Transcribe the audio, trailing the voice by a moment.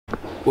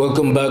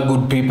Welcome back,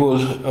 good people.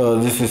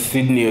 This is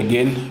Sydney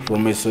again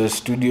from SOS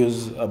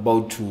Studios,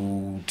 about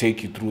to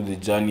take you through the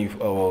journey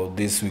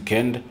this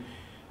weekend.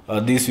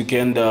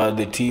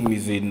 The team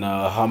is in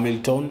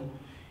Hamilton,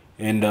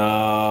 and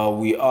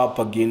we up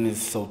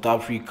against South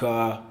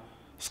Africa,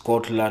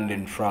 Scotland,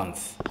 and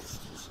France.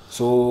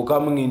 So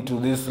coming into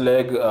this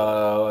leg, there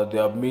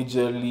are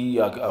majorly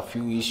a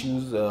few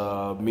issues.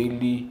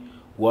 Mainly,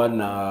 one,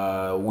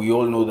 we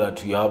all know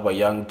that we have a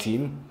young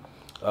team.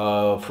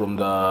 From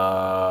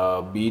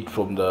the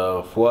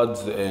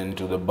forwards and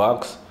to the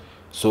backs,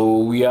 so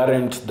we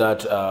aren't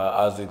that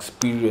as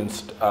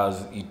experienced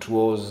as it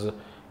was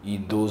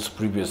in those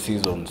previous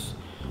seasons.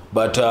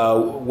 But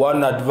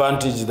one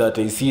advantage that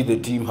I see the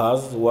team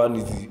has, one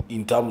is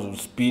in terms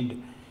of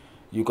speed.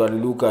 You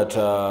can look at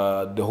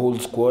the whole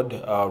squad.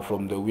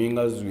 From the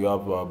wingers, we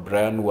have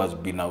Brian, who has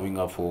been a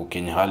winger for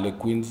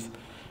Kenya7s,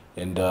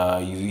 and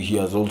he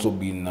has also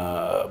been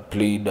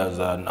played as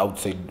an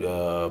outside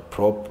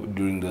prop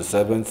during the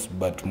sevens,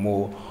 but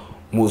more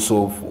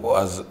so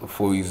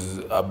for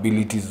his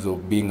abilities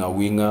of being a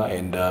winger,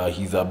 and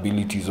his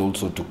abilities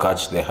also to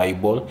catch the high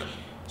ball.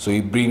 So he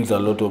brings a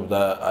lot of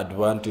the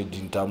advantage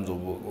in terms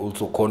of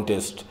also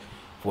contest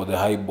for the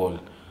high ball.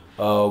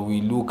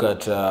 We look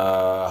at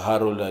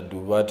Harold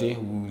Aduvate,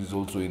 who is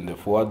also in the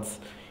forwards.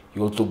 He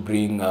also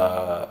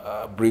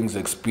brings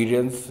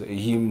experience,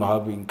 him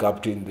having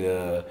captained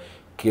the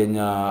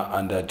Kenya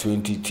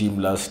under-20 team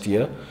last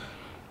year.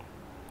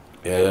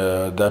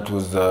 That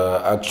was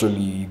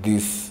actually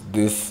this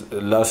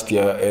last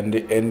year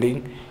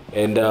ending.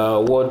 And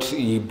what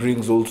he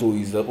brings also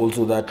is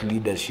also that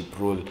leadership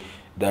role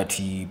that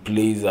he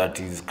plays at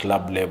his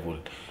club level.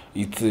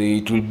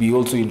 It will be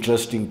also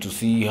interesting to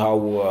see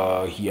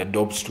how he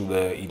adopts to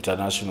the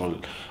international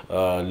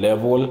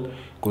level,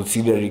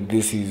 considering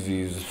this is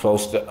his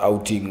first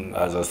outing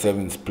as a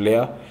sevens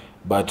player.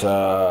 But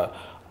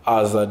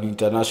as an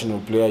international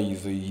player,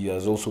 he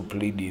has also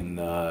played in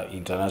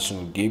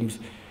international games.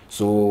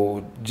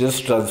 So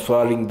just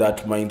transferring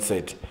that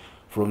mindset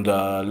from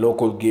the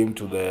local game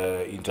to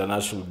the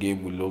international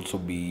game will also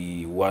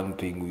be one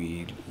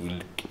thing will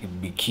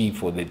be key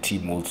for the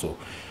team also.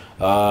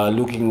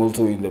 Looking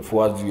also in the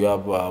forwards, we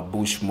have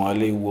Bush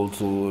Mwale, who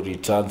also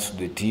returns to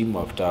the team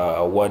after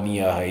a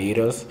 1-year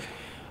hiatus.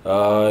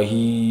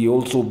 He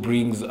also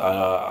brings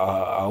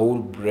a whole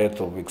breadth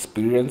of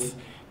experience,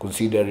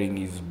 considering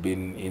he's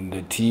been in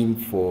the team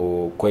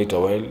for quite a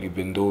while,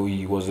 even though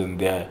he wasn't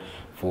there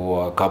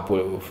for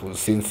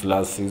since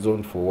last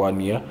season for 1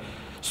 year.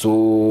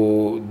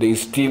 So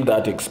there's still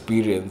that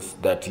experience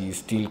that he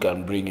still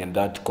can bring, and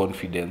that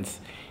confidence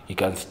he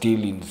can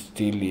still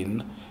instill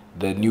in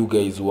the new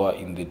guys who are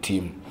in the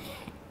team.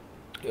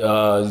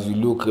 As you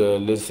look,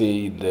 let's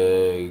say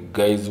the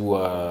guys who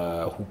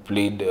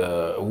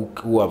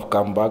have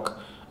come back,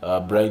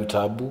 Brian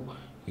Tabu,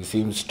 he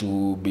seems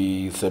to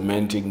be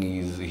cementing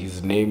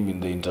his name in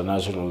the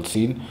international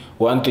scene.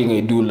 One thing I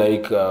do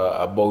like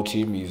about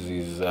him is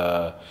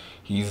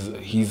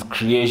his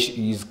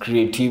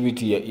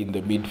creativity in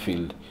the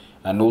midfield,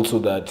 and also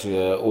that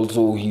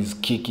also his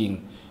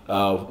kicking.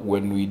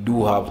 When we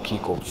do have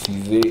kickoffs,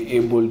 he's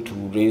able to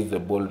raise the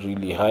ball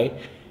really high,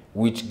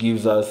 which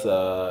gives us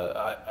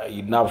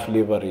enough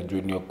leverage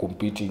when you're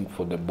competing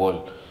for the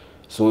ball.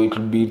 So it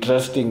will be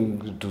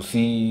interesting to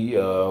see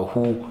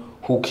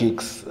who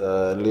kicks,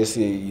 let's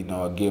say, in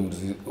our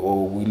games,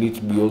 or will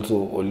it be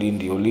also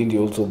Olindi? Olindi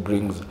also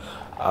brings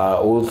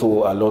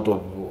also a lot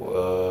of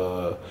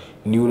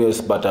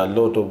newness, but a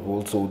lot of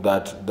also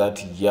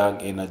that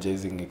young,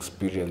 energizing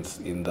experience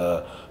in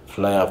the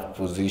fly-up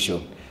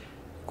position.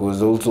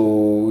 Because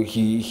also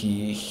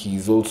he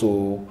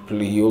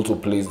also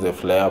plays the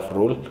fly-half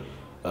role.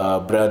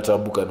 Brian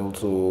Tabu can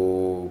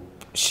also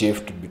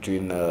shift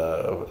between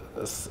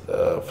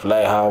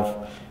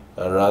fly-half.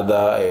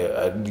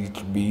 It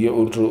will be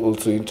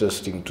also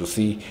interesting to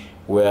see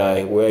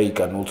where he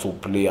can also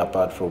play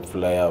apart from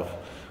fly-half.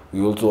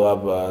 We also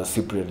have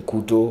Cyprian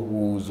Kuto,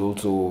 who's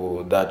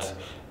also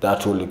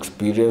that whole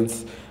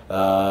experience.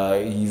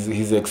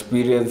 His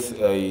experience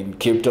in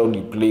Cape Town,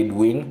 he played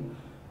wing.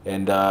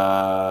 And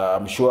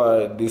I'm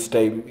sure this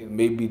time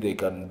maybe they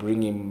can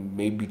bring him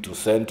maybe to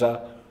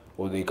center,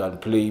 or they can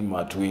play him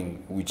at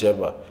wing,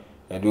 whichever.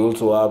 And we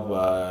also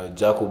have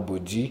Jacob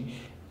Boji.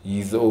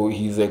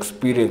 His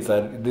experience,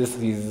 and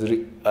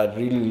I'd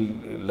really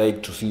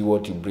like to see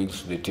what he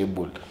brings to the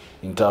table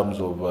in terms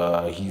of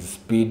his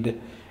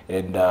speed,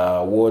 and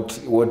what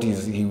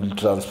he will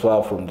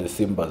transfer from the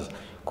Simbas,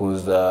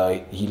 because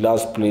he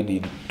last played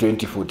in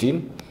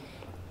 2014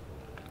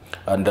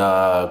 and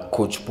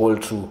Coach Paul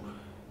True.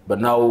 But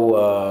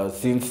now,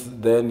 since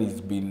then, he's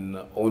been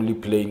only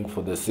playing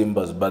for the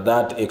Simbas. But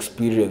that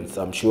experience,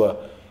 I'm sure,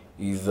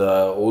 is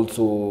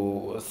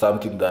also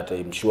something that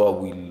I'm sure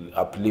will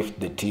uplift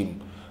the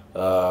team.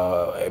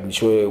 I'm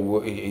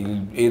sure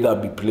he'll either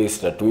be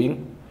placed at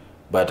wing,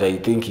 but I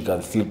think he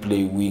can still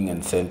play wing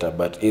and center.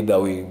 But either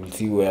way, we'll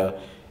see where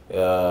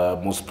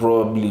most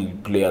probably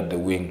play at the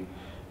wing.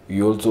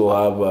 We also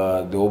have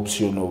the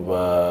option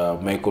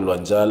of Michael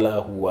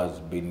Wanjala, who has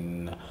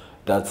been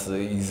That's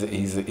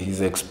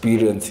his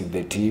experience in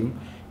the team.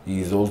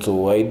 He's also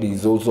wide.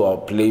 He's also a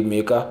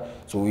playmaker.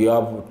 So we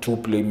have 2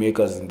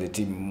 playmakers in the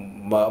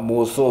team.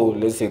 More so,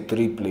 let's say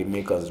 3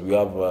 playmakers. We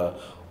have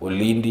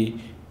Olindi.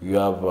 We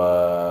have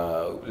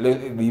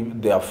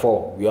there are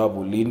 4. We have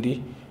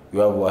Olindi. We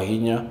have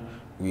Wahinya.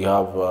 We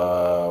have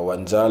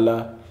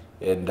Wanjala,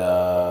 and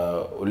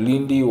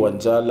Olindi,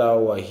 Wanjala,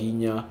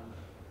 Wahinya,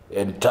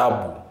 and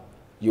Tabu.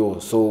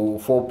 So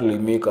 4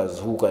 playmakers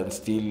who can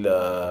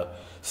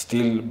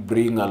still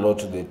bring a lot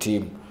to the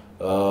team.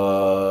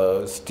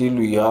 Still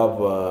we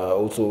have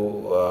also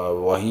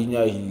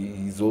Wahinya.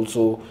 He's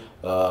also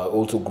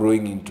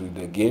growing into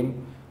the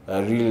game. I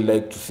really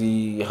like to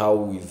see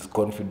how his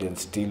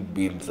confidence still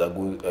builds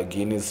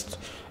against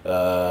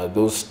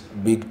those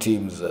big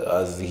teams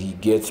as he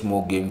gets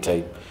more game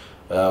time.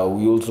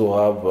 We also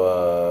have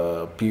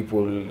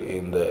people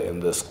in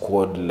the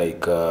squad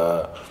like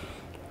the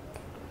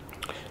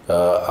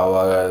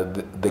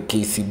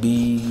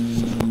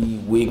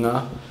KCB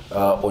winger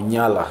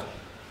Onyala,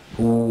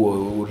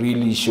 who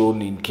really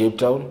shown in Cape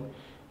Town,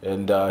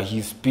 and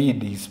his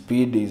speed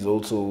is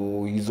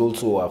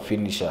also a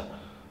finisher.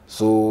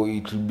 So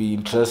it will be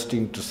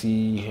interesting to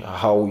see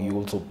how he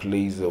also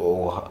plays,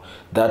 or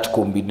that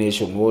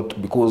combination.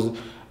 Because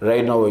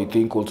right now I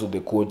think also the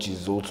coach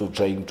is also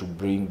trying to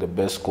bring the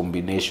best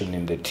combination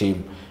in the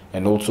team,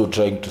 and also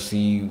trying to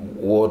see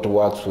what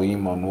works for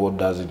him and what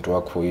doesn't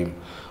work for him.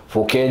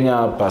 For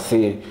Kenya per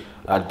se,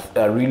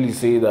 I really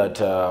say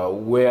that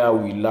where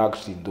we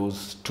lacked in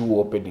those 2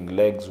 opening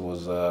legs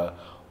was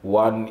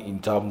one, in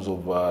terms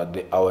of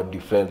our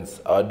defense.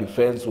 Our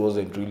defense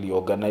wasn't really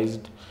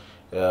organized.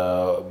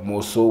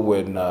 More so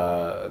when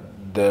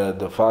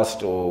the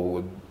first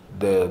or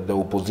the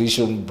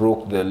opposition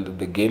broke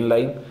the gain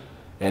line,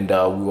 and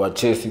we were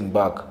chasing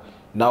back.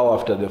 Now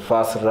after the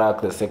first rack,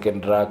 the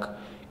second rack,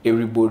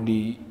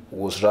 everybody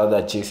was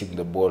rather chasing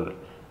the ball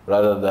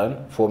rather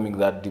than forming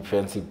that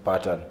defensive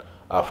pattern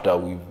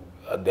after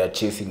they're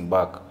chasing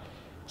back.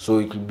 So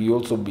it will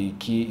also be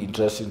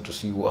interesting to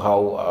see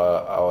how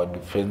our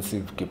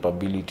defensive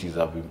capabilities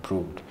have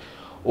improved.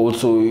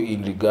 Also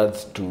in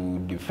regards to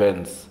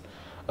defense,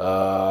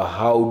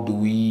 how do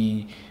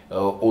we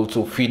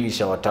also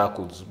finish our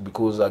tackles?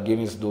 Because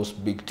against those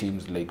big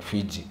teams like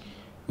Fiji,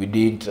 we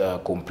didn't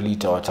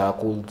complete our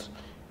tackles.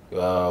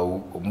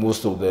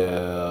 Most of we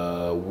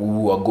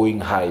were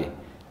going high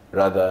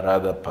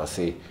rather per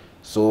se.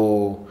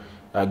 So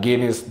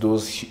against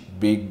those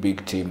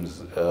big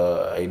teams,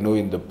 I know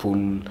in the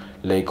pool,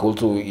 like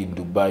also in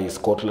Dubai,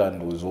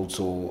 Scotland was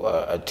also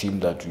a team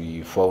that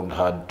we found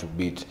hard to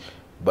beat.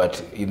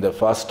 But in the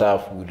first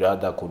half, we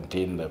rather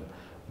contained them,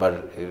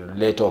 but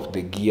let off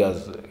the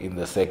gears in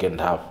the second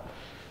half.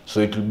 So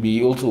it will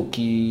be also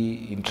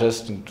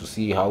interesting to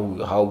see how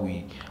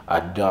we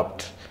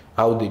adapt,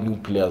 how the new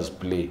players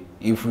play.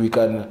 If we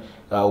can,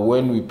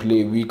 when we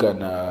play, we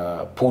can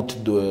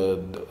put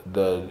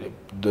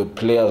the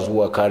players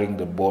who are carrying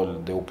the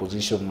ball, the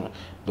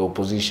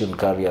opposition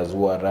carriers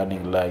who are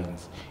running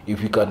lines.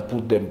 If we can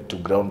put them to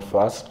ground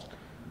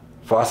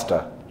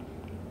faster,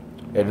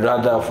 and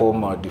rather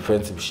form a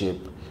defensive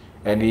shape.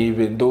 And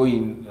even though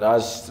in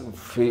us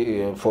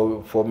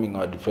forming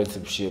our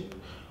defensive shape,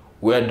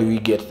 where do we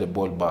get the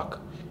ball back?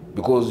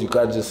 Because you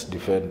can't just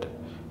defend.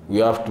 We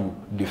have to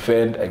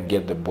defend and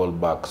get the ball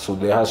back. So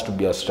there has to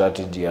be a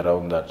strategy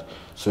around that.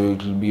 So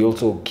it will be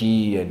also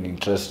key and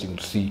interesting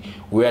to see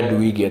where do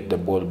we get the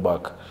ball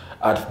back.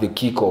 At the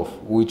kickoff,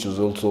 which was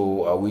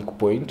also a weak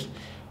point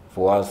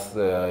for us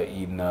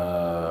in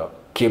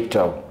Cape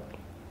Town.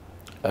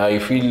 I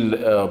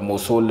feel more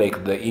so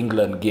like the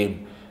England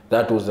game.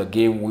 That was a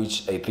game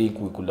which I think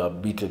we could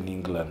have beaten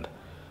England.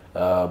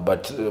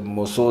 But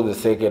more so the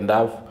second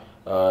half,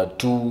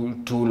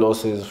 two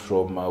losses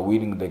from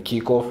winning the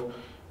kickoff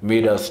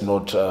made us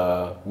not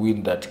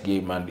win that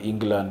game, and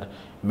England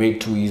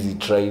made 2 easy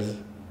tries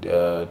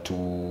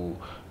to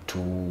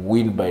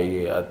win by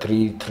a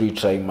three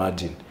try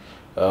margin.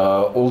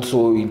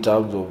 Also in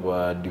terms of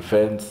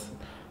defense,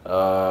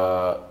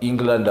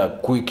 England are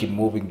quick in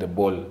moving the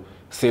ball,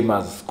 same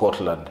as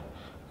Scotland.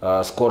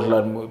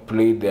 Scotland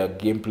played their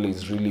gameplay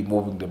is really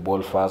moving the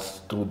ball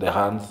fast through the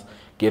hands,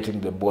 getting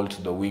the ball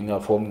to the winger,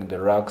 forming the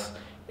racks,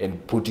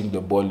 and putting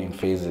the ball in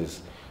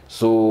phases.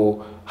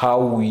 So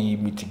how we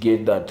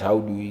mitigate that? How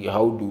do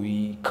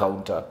we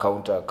counter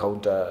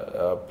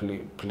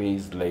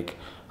plays like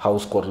how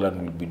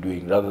Scotland will be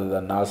doing, rather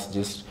than us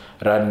just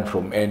running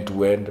from end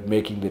to end,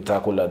 making the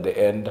tackle at the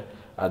end,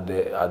 at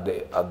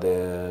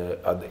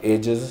the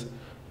edges?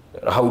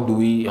 How do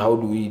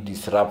we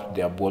disrupt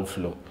their ball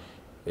flow?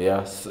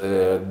 Yes,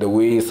 the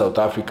way South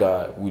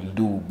Africa will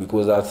do,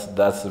 because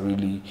that's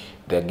really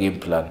their game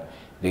plan.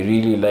 They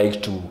really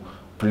like to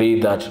play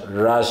that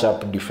rush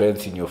up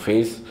defense in your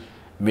face,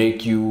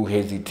 make you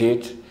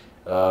hesitate,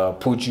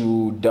 put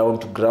you down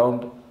to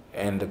ground,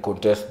 and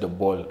contest the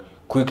ball.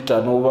 Quick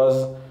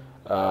turnovers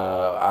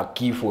are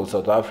key for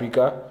South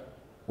Africa.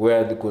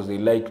 where because they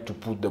like to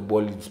put the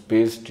ball in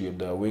space to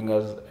the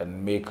wingers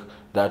and make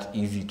that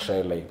easy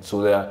try line.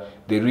 So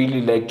they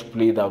really like to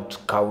play that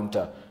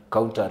counter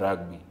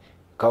rugby,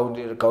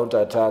 counter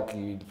attack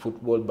in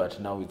football, but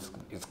now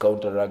it's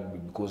counter rugby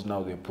because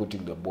now they're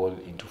putting the ball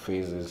into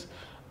phases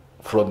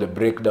from the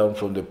breakdown,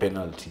 from the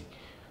penalty.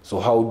 So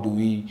how do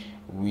we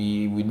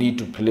need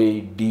to play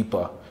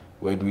deeper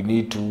when we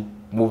need to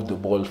move the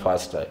ball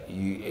faster?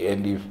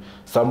 And if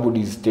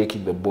somebody is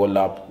taking the ball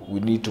up, we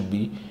need to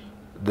be,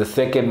 the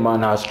second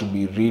man has to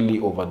be really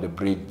over the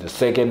bridge. The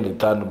second, the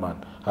third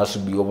man has to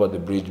be over the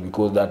bridge,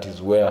 because that is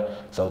where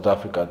South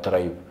Africa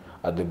thrive,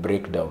 at the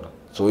breakdown.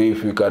 So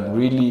if we can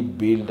really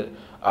build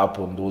up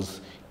on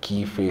those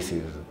key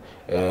phases,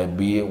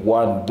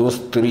 those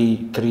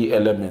three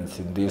elements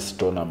in this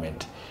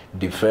tournament: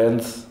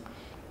 defense,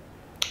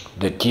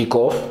 the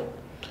kickoff,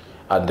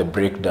 and the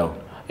breakdown.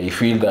 I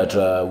feel that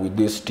with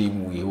this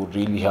team we would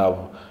really have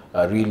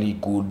a really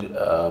good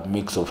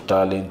mix of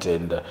talent,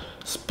 and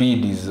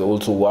speed is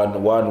also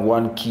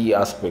one key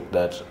aspect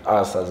that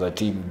us as a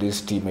team,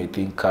 this team, I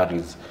think,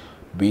 carries,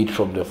 be it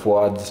from the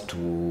forwards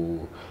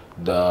to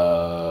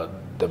the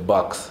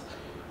backs.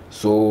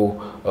 So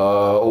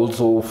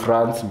also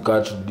France, we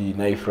can't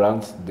deny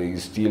France. They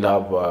still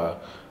have a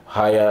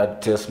higher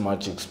test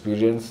match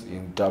experience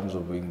in terms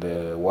of in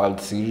the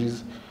World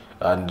Series,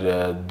 and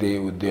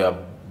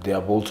they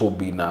have also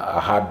been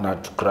a hard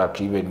nut to crack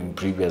even in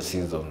previous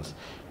seasons,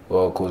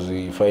 because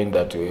we find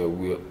that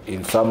we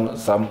in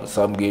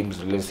some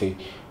games, let's say,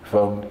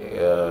 from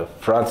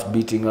France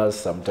beating us,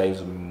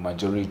 sometimes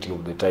majority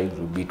of the times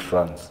we beat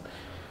France.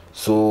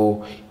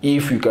 So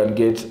if we can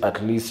get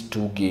at least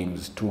two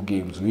games,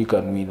 we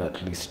can win at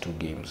least 2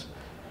 games.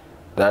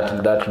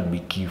 That will be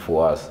key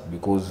for us,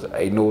 because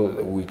I know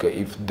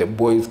if the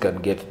boys can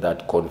get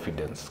that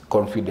confidence,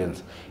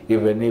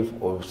 even if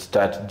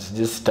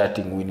just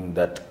starting winning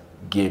that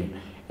game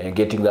and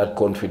getting that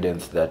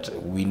confidence that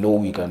we know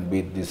we can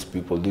beat these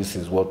people. This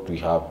is what we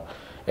have,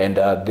 and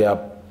there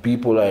are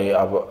people I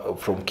have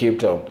from Cape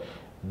Town.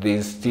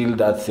 There's still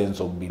that sense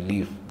of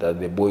belief that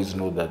the boys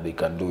know that they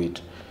can do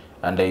it,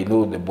 and I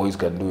know the boys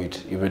can do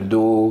it, even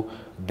though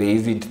there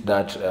isn't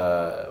that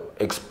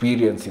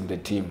experience in the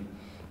team,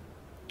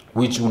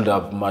 which would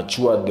have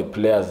matured the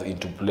players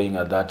into playing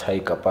at that high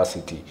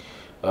capacity.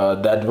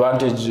 The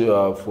advantage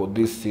for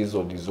this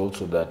season is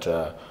also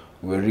that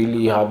we're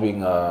really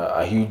having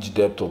a huge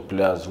depth of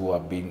players who are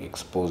being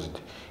exposed,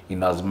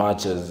 in as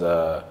much as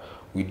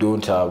we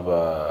don't have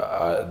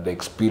the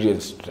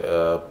experienced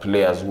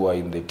players who are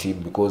in the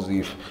team, because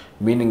if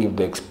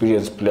the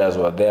experienced players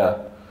were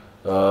there,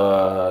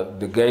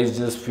 the guys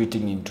just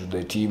fitting into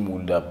the team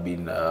would have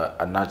been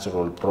a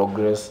natural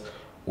progress,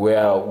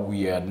 where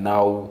we are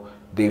now.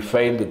 They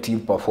find the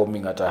team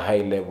performing at a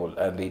high level,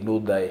 and they know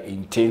the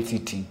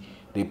intensity.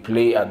 They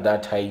play at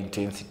that high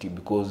intensity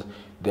because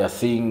they are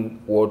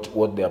seeing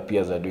what their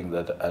peers are doing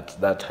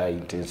at that high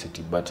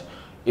intensity. But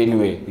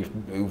anyway,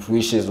 if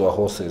wishes were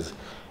horses,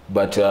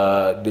 but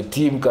the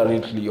team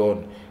currently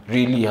on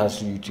really has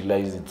to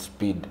utilize its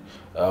speed.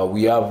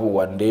 We have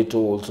Wandeto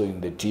also in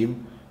the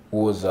team, who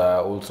was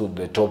also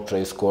the top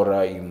try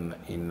scorer in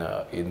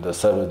the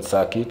 7th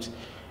circuit.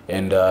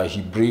 And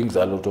he brings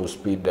a lot of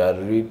speed.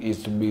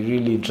 It's to be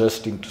really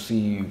interesting to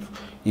see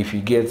if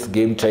he gets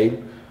game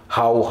time,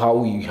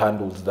 how he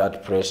handles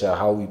that pressure,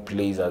 how he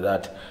plays at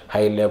that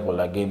high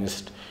level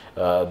against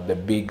the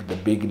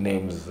big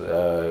names.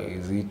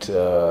 Is it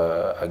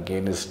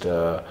against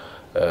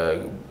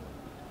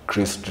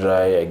Chris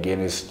Dry,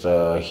 against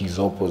his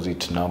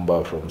opposite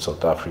number from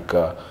South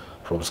Africa,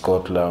 from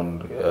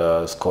Scotland,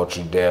 Scott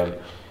Riddell?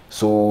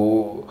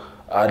 So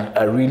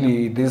I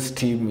really, this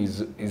team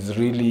is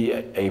really,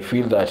 I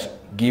feel that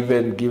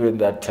given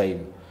that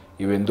time,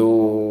 even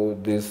though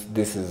this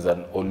is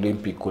an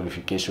Olympic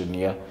qualification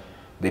year,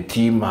 the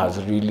team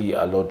has really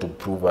a lot to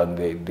prove, and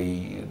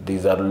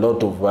there's a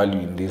lot of value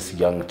in this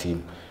young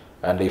team.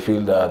 And I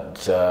feel that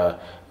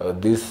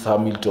this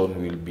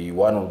Hamilton will be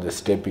one of the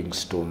stepping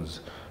stones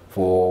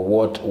for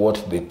what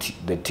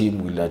the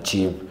team will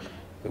achieve,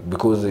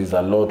 because there's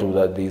a lot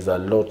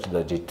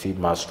that the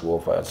team has to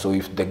offer. So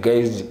if the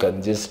guys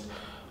can just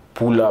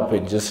pull up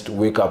and just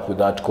wake up with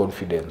that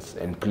confidence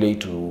and play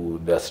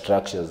to the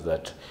structures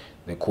that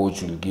the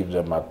coach will give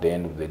them at the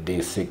end of the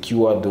day,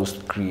 secure those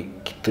three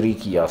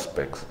key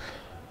aspects: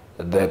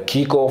 the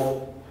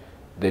kickoff,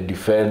 the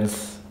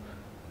defense,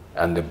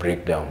 and the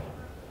breakdown.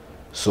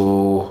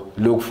 So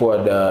look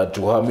forward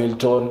to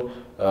Hamilton.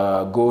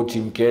 Go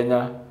Team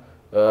Kenya.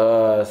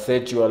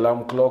 Set your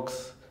alarm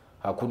clocks.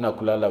 Hakuna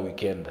kulala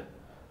weekend.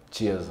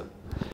 Cheers.